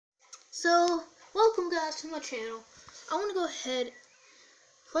So, welcome guys to my channel. I want to go ahead and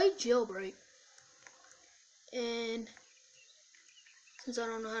play Jailbeack, and since I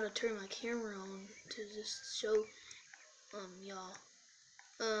don't know how to turn my camera on to just show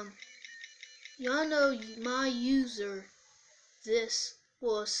y'all know my user. This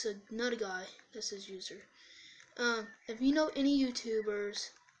was another guy. That's his user. If you know any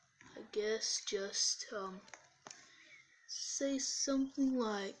YouTubers, I guess just say something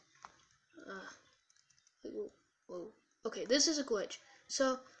like whoa. Okay, this is a glitch.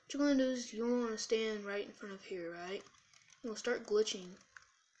 So what you're gonna do is you want to stand right in front of here, right? You'll start glitching,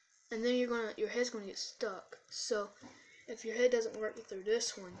 and then your head's gonna get stuck. So if your head doesn't work through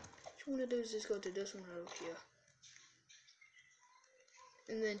this one, what you want to do is just go to this one over here,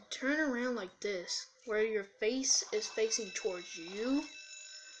 and then turn around like this, where your face is facing towards you,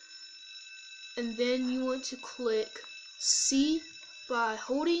 and then you want to click C by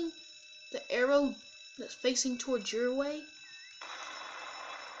holding the arrow that's facing towards your way.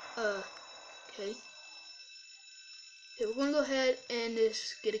 Okay, we're gonna go ahead and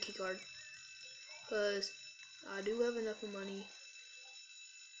just get a key card, because I do have enough of money,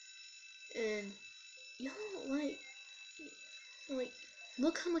 and y'all like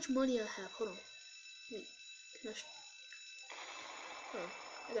look how much money I have. Hold on, wait, can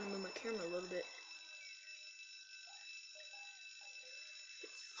I gotta move my camera a little bit.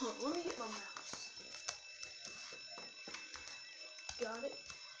 Hold on, let me get my mouse. Got it.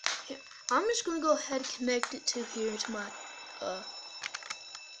 Here, I'm just gonna go ahead and connect it to here to my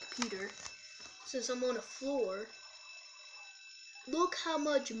computer. Since I'm on the floor, look how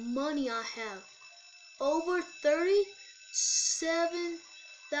much money I have. Over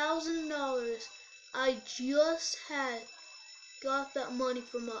 $37,000. I just got that money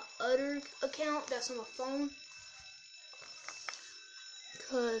from my other account that's on my phone,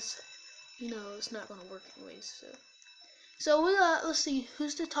 because it's not gonna work anyways. So we got, let's see,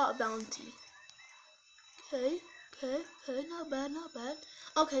 who's the top bounty? Okay, not bad.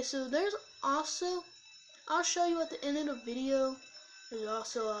 Okay, so there's also, I'll show you at the end of the video, there's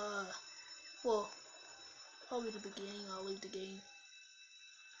also well, probably the beginning. I'll leave the game,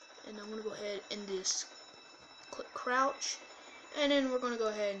 and I'm gonna go ahead and just click crouch, and then we're gonna go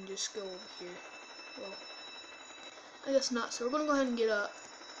ahead and just go over here. Well, I guess not. So we're gonna go ahead and get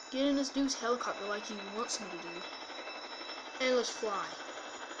in this dude's helicopter like he wants me to do, and let's fly.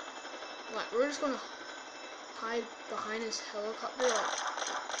 Like, we're just gonna hide behind his helicopter.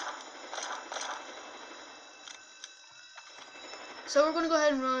 So we're gonna go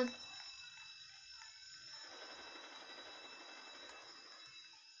ahead and run.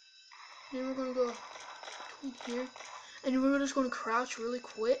 Then we're gonna go between here, and we're just gonna crouch really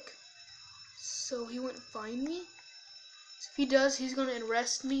quick so he wouldn't find me. So if he does, he's gonna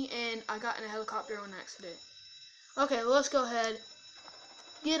arrest me, and I got in a helicopter on accident. Okay, let's go ahead,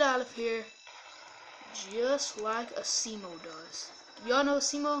 get out of here, just like a Simo does. Y'all know a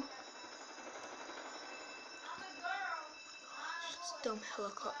Simo? This dumb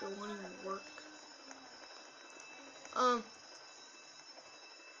helicopter won't even work.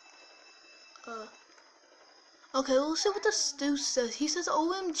 Okay, let's see what the Stu says. He says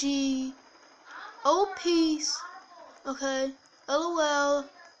OMG, oh peace, okay, LOL.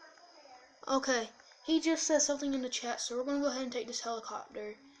 Okay, he just said something in the chat, so we're gonna go ahead and take this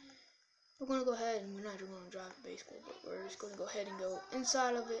helicopter. We're gonna go ahead, and we're not gonna drive the baseball, but we're just gonna go ahead and go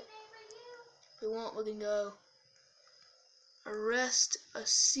inside of it. If we want, we can go arrest a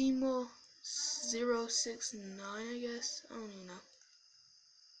Simo 069, I guess. I don't even know.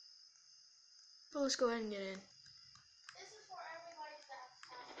 But let's go ahead and get in.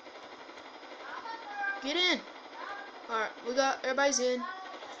 Get in! Alright, everybody's in.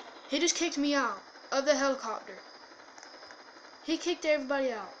 He just kicked me out of the helicopter. He kicked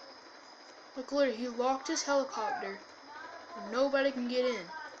everybody out. Like, literally, he locked his helicopter. And nobody can get in.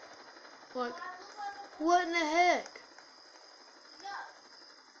 Like, what in the heck?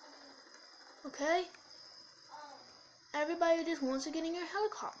 Okay? Everybody just wants to get in your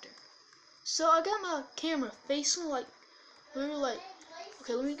helicopter. So I got my camera facing literally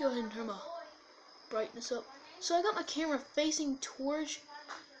okay, let me go ahead and turn my brightness up. So I got my camera facing towards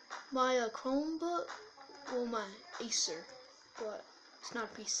my Chromebook, well, my Acer, but it's not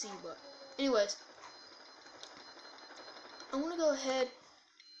a PC. But anyways, I want to go ahead,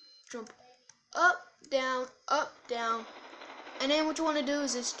 jump up, down, and then what you want to do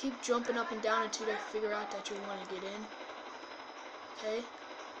is just keep jumping up and down until they figure out that you want to get in. Okay,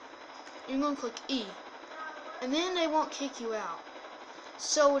 you're going to click E, and then they won't kick you out.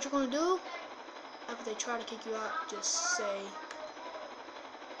 So what you're going to do, after they try to kick you out, just say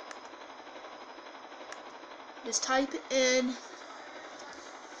just type in.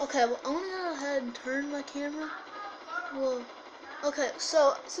 Okay, well, I'm gonna go ahead and turn my camera. Well, okay,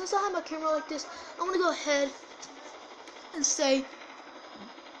 so since I have my camera like this, I'm gonna go ahead and say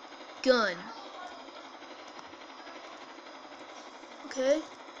gun. Okay,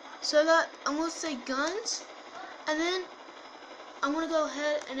 so I'm gonna say guns, and then I'm gonna go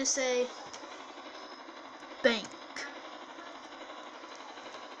ahead and just say bank.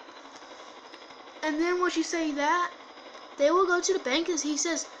 And then once you say that, they will go to the bank as he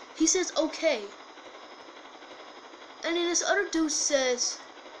says okay. And then this other dude says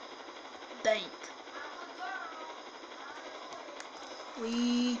bank.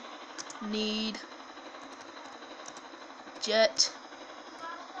 We need Jailbeack.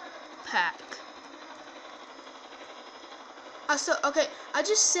 Okay, I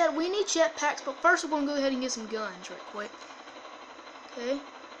just said we need jetpacks, but first we're gonna go ahead and get some guns right quick. Okay.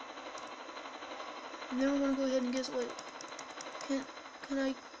 And then we're gonna go ahead and get some. Wait, can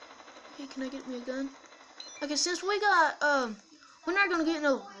I get me a gun? Okay, since we got we're not gonna get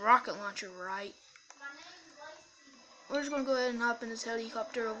no rocket launcher, right? We're just gonna go ahead and hop in this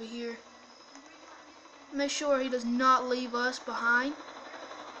helicopter over here. Make sure he does not leave us behind.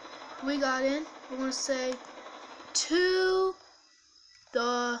 We got in. We're gonna say to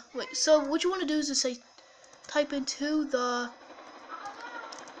the so what you want to do is just say type into the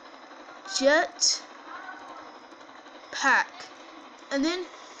Jailbeack, and then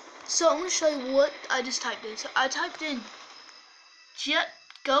so I'm gonna show you what I just typed in. So I typed in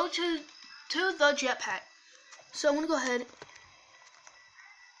go to the Jailbeack. So I'm gonna go ahead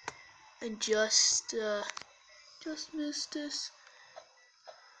and just miss this.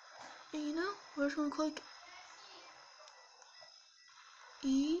 And you know, we're just gonna click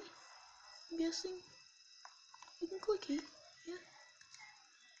E. I'm guessing you can click E. Yeah.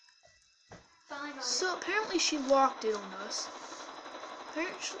 So apparently she locked it on us.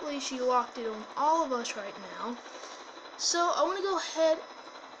 Apparently she locked it on all of us right now. So I want to go ahead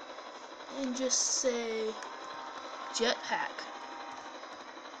and just say Jailbeack.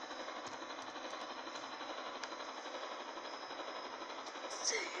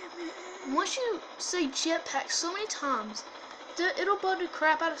 Once you say Jailbeack so many times, it'll bug the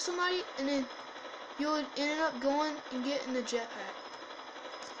crap out of somebody, and then you'll end up going and getting the Jailbeack.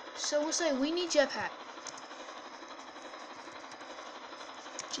 So we'll say we need Jailbeack.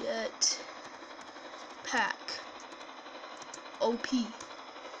 Jailbeack. OP.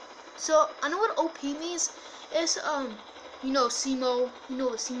 So I know what OP means. It's you know Simo. You know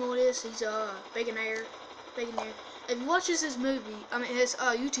what Simo is? He's billionaire. If you watch his movie, his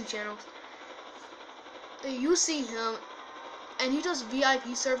YouTube channel, you see him, and he does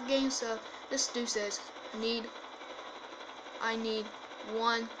VIP surf games. So this dude says, I need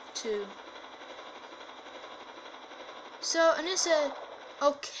 1, 2. So and it said,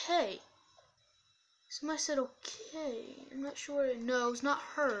 okay. Somebody said okay. I'm not sure. No, it's not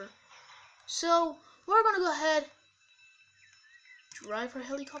her. So we're gonna go ahead, drive our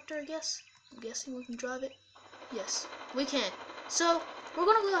helicopter. I guess. I'm guessing we can drive it. Yes, we can. So we're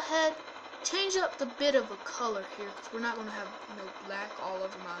gonna go ahead, change up the bit of a color here, because we're not gonna have black all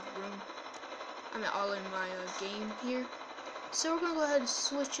over my room. All in my game here. So we're gonna go ahead and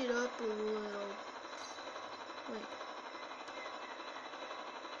switch it up a little. Wait.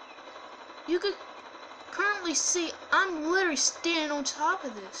 You could currently see I'm literally standing on top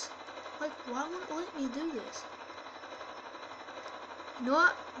of this. Like, why won't it let me do this? You know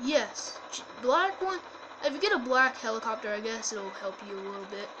what? Yes, black one. If you get a black helicopter, I guess it'll help you a little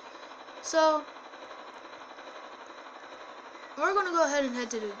bit. So we're gonna go ahead and head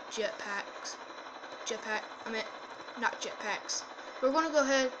to the jetpacks. Not jetpacks. We're gonna go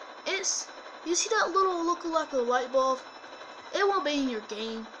ahead. You see that little look-alike light bulb? It won't be in your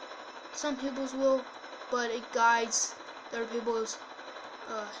game. Some people's will, but it guides the other people's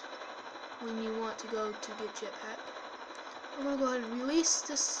when you want to go to get Jailbeack. We're gonna go ahead and release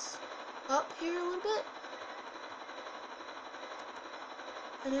this up here a little bit,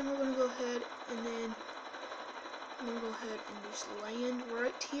 and then we're gonna go ahead and just land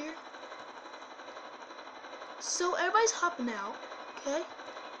right here. So everybody's hopping out, okay?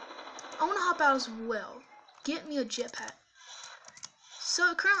 I want to hop out as well. Get me a jetpack.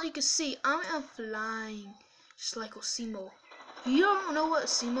 So currently you can see I am flying just like Osimo. You don't know what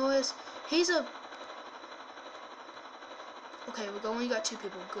Osimo is? He's a... Okay, we only got 2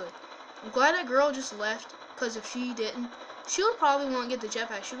 people. Good. I'm glad that girl just left, because if she didn't, she would probably want to get the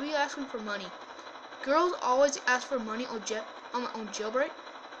jetpack. She'd be asking for money. Girls always ask for money on Jailbreak.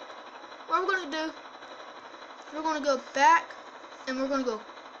 What we're gonna do? We're gonna go back, and we're gonna go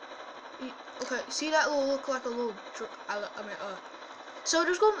Okay, see that little look like a little. So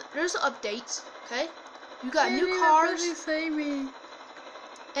there's updates. Okay, you got new cars.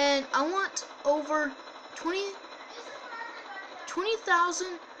 And I want over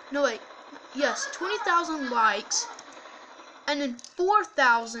 20,000. No wait, yes, 20,000 likes, and then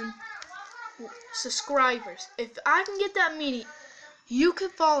 4,000 subscribers. If I can get that many, you can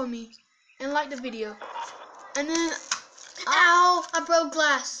follow me and like the video. And then, ow! I broke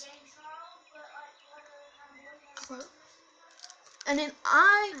glass. And then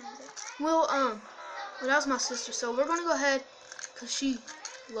I will well, that was my sister. So we're gonna go ahead, cause she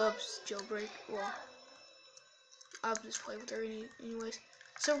loves Jailbeack. Well, I'll just play with her anyways.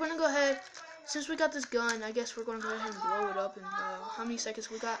 So we're gonna go ahead. Since we got this gun, I guess we're gonna go ahead and blow it up. And how many seconds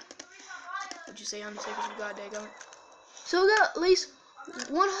we got? Would you say how many seconds we got, Dago? So we got at least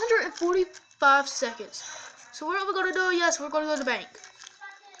 145 seconds. So what are we gonna do? Yes, we're gonna go to the bank.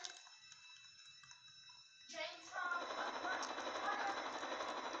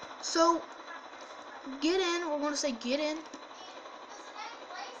 So get in. We're gonna say get in.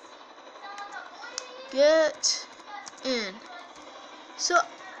 Get in. So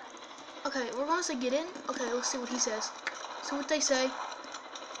okay, we're gonna say get in. Okay, let's see what he says. So what they say.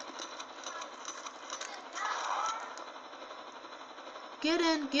 Get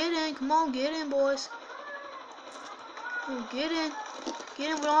in, come on, get in, boys. Get in, we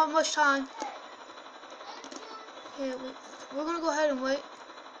don't have much time. Okay, we're gonna go ahead and wait.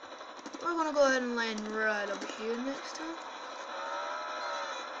 We're gonna go ahead and land right over here next time.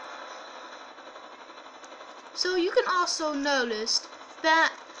 So you can also notice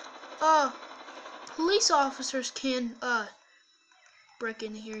that police officers can break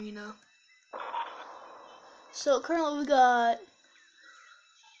in here, you know. So currently we got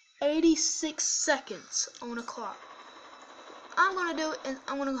 86 seconds on the clock. I'm gonna do it, and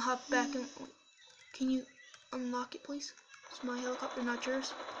I'm gonna hop back and. Can you unlock it, please? It's my helicopter, not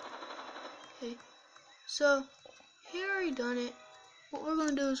yours. Okay. So here I already done it. What we're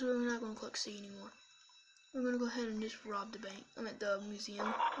gonna do is we're not gonna click C anymore. We're gonna go ahead and just rob the bank. I'm at the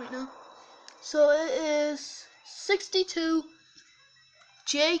museum right now. So it is 62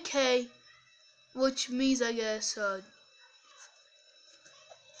 JK, which means I guess like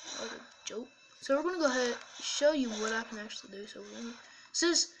a joke. So we're gonna go ahead and show you what I can actually do. So we're gonna,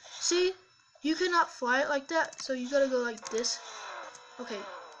 see, you cannot fly it like that, so you gotta go like this. Okay,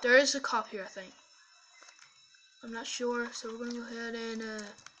 there is a cop here, I think. I'm not sure, so we're gonna go ahead and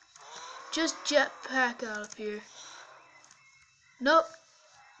just jetpack out of here. Nope.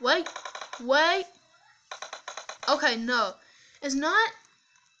 Wait. Okay, no, it's not.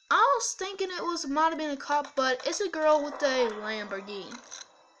 I was thinking it might have been a cop, but it's a girl with a Lamborghini.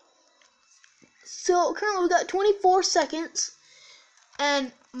 So currently we got 24 seconds,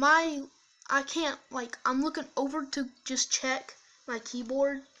 and I can't, like, I'm looking over to just check my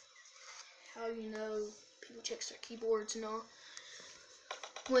keyboard. How you know people check their keyboards and all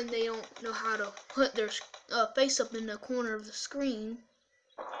when they don't know how to put their face up in the corner of the screen.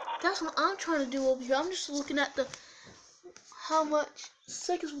 That's what I'm trying to do over here. I'm just looking at how much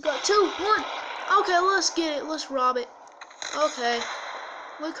seconds we got. 2, 1. Okay, let's get it. Let's rob it. Okay,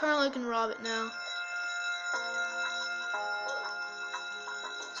 we currently can rob it now.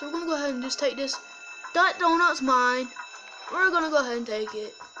 So we're gonna go ahead and just take this. That donut's mine. We're gonna go ahead and take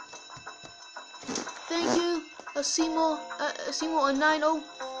it. Thank you, Asimo, and 90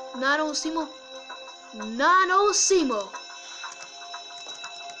 Simo.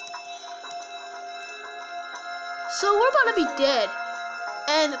 So we're about to be dead,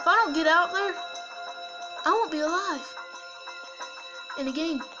 and if I don't get out there, I won't be alive in the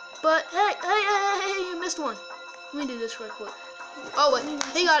game. But hey, you missed one. Let me do this real quick. Oh wait,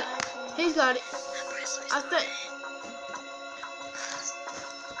 he got it. He's got it. I think.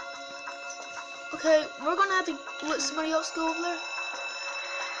 Okay, we're gonna have to let somebody else go over there.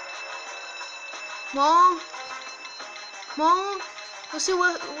 Mom. We'll see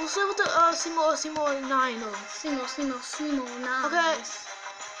what the Simo 9 is. Simo 9. Okay.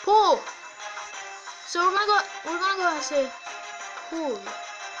 Pull. So we're gonna go and say pull.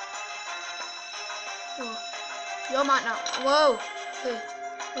 Oh. Y'all might not. Whoa. Okay.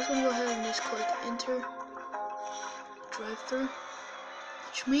 We're gonna go ahead and just click enter. Drive through.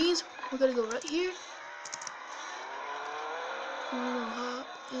 Which means we're gonna go right here. We're gonna hop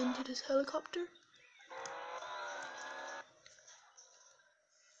into this helicopter.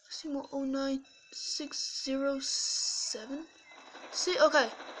 Simo 09607. See, okay.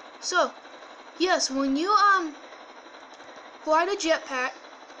 So, yes, when you fly the jetpack,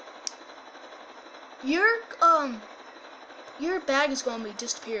 your bag is gonna be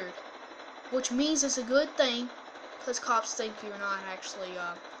disappeared. which means it's a good thing, because cops think you're not actually,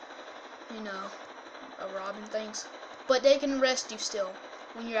 robbing things. But they can arrest you still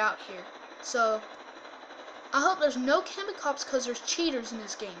when you're out here. So I hope there's no camping cops, because there's cheaters in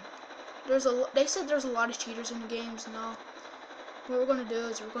this game. They said there's a lot of cheaters in the games and all. What we're gonna do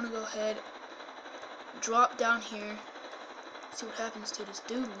is we're gonna go ahead, drop down here, see what happens to this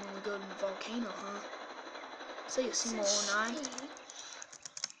dude when we go to the volcano, huh? Say you see more 09.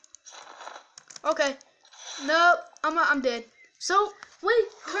 Okay. Nope. I'm dead. So we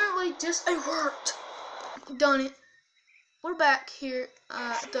currently just worked. Done it. We're back here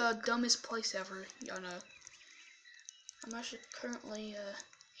at the dumbest place ever. Y'all know. I'm actually currently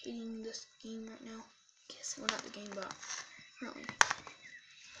hating this game right now. Well, not the game, but currently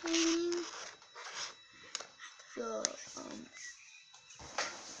hating the oh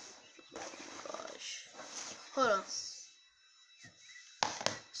gosh. Hold on.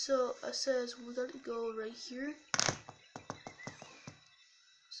 So it says we gotta go right here.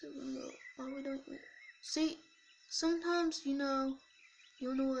 So we go. What are we doing? See, sometimes you don't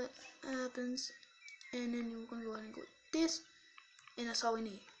know what happens, and then we're gonna go ahead and go like this, and that's all we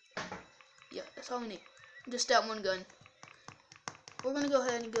need. Yeah, that's all we need. Just that one gun. We're gonna go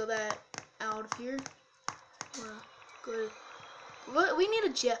ahead and go back out of here. We need a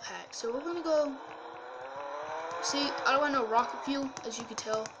jetpack, so we're gonna go. See, I don't want no rocket fuel, as you can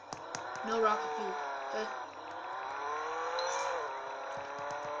tell. No rocket fuel, okay?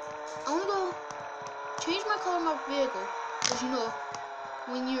 I wanna go change my color of my vehicle, because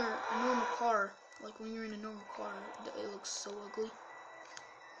when you're a normal car, like when you're in a normal car, it looks so ugly.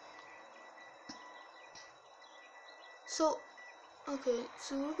 So, okay,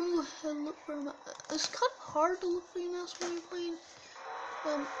 so we're gonna go ahead and look for a mouse. It's kind of hard to look for your mouse when you're playing,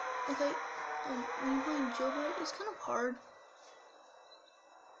 when you're playing Jailbeack, it's kind of hard,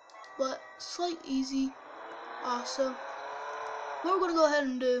 but it's like easy. Also, what we're gonna go ahead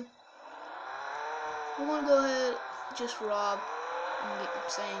and do, we're gonna go ahead and just rob. I'm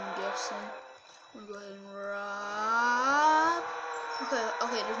saying gifts, and we're gonna go ahead and rob.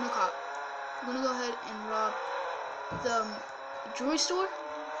 Okay, there's no cop. We're gonna go ahead and rob the jewelry store.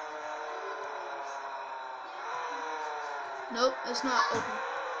 Nope, it's not open.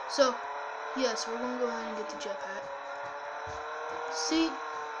 So, yes, we're gonna go ahead and get the jetpack. See,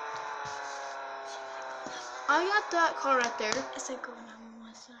 I got that car right there. It's a girl number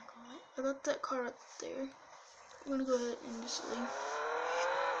 1 circle. I got that car right there. I'm gonna go ahead and just leave.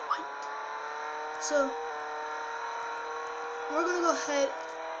 So, we're gonna go ahead,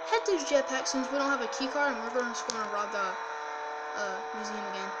 head to the jetpack since we don't have a key card, and we're just gonna rob the museum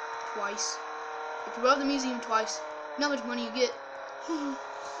again twice. If you rob the museum twice, you know how much money you get?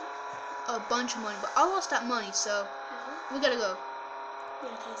 A bunch of money, but I lost that money, so we gotta go.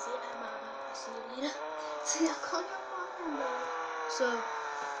 Yeah, can I say that? I'll see you later. See, I'll call your phone number. So,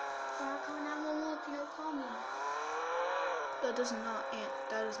 I'll call 911 if you don't call me. that does not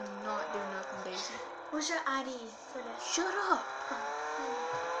do nothing, Daisy. What's your ID for this? Shut up!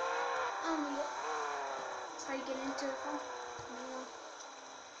 That's how you get into the phone?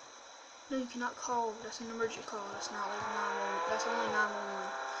 No, you cannot call. That's an emergency call. That's not like 911. That's only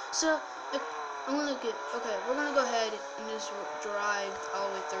 911. So, I'm gonna get. Okay, we're gonna go ahead and just drive all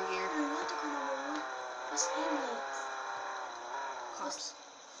the way through here. No, not the call 911. What's ambulance? Cops.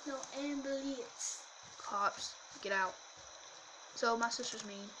 No, ambulance. Cops. Get out. So, my sister's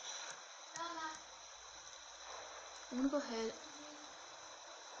mean. I'm gonna go ahead.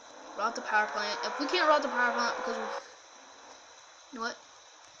 Rob the power plant. If we can't rob the power plant because we. You know what?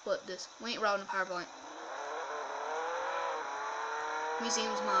 Flip this. We ain't robbing the power plant.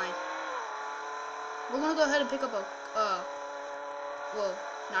 Museum's mine. We're gonna go ahead and pick up a, well,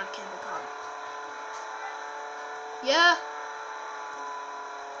 not a camping car. Yeah?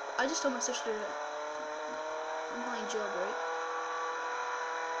 I just told my sister that I'm playing Jailbeack.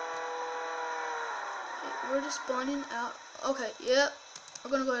 Okay, we're just spawning out. Okay, yep.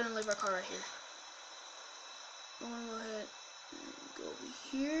 We're gonna go ahead and leave our car right here. I'm gonna go ahead and go over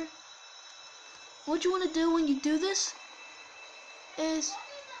here. What you wanna do when you do this is,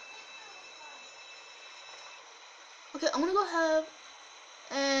 okay, I'm gonna go ahead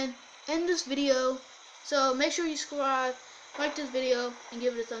and end this video. So make sure you subscribe, like this video, and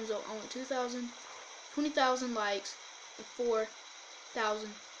give it a thumbs up. I want 20,000 likes and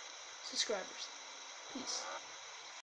 4,000 subscribers. Peace.